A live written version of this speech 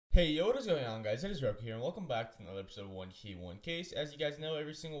Hey, yo, what is going on, guys? It is ItzRoKo here, and welcome back to another episode of One Key, One Case. As you guys know,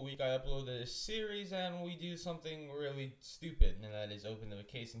 every single week I upload this series, and we do something really stupid, and that is open a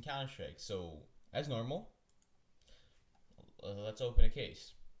case in Counter-Strike. So, as normal, let's open a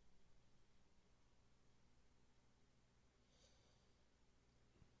case.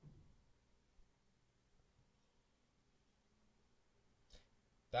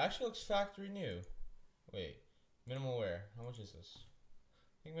 That actually looks factory new. Wait, minimal wear. How much is this?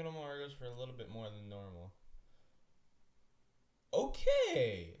 I think minimal wear goes for a little bit more than normal.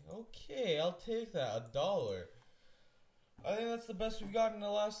 Okay, I'll take that. $1. I think that's the best we've gotten in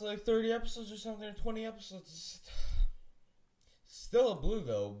the last like 30 episodes or something, or 20 episodes. Still a blue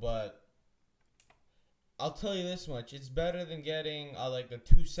though, but I'll tell you this much: it's better than getting like a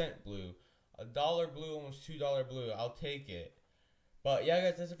 2-cent blue, $1 blue, almost $2 blue. I'll take it. But yeah,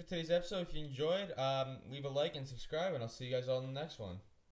 guys, that's it for today's episode. If you enjoyed, leave a like and subscribe, and I'll see you guys all in the next one.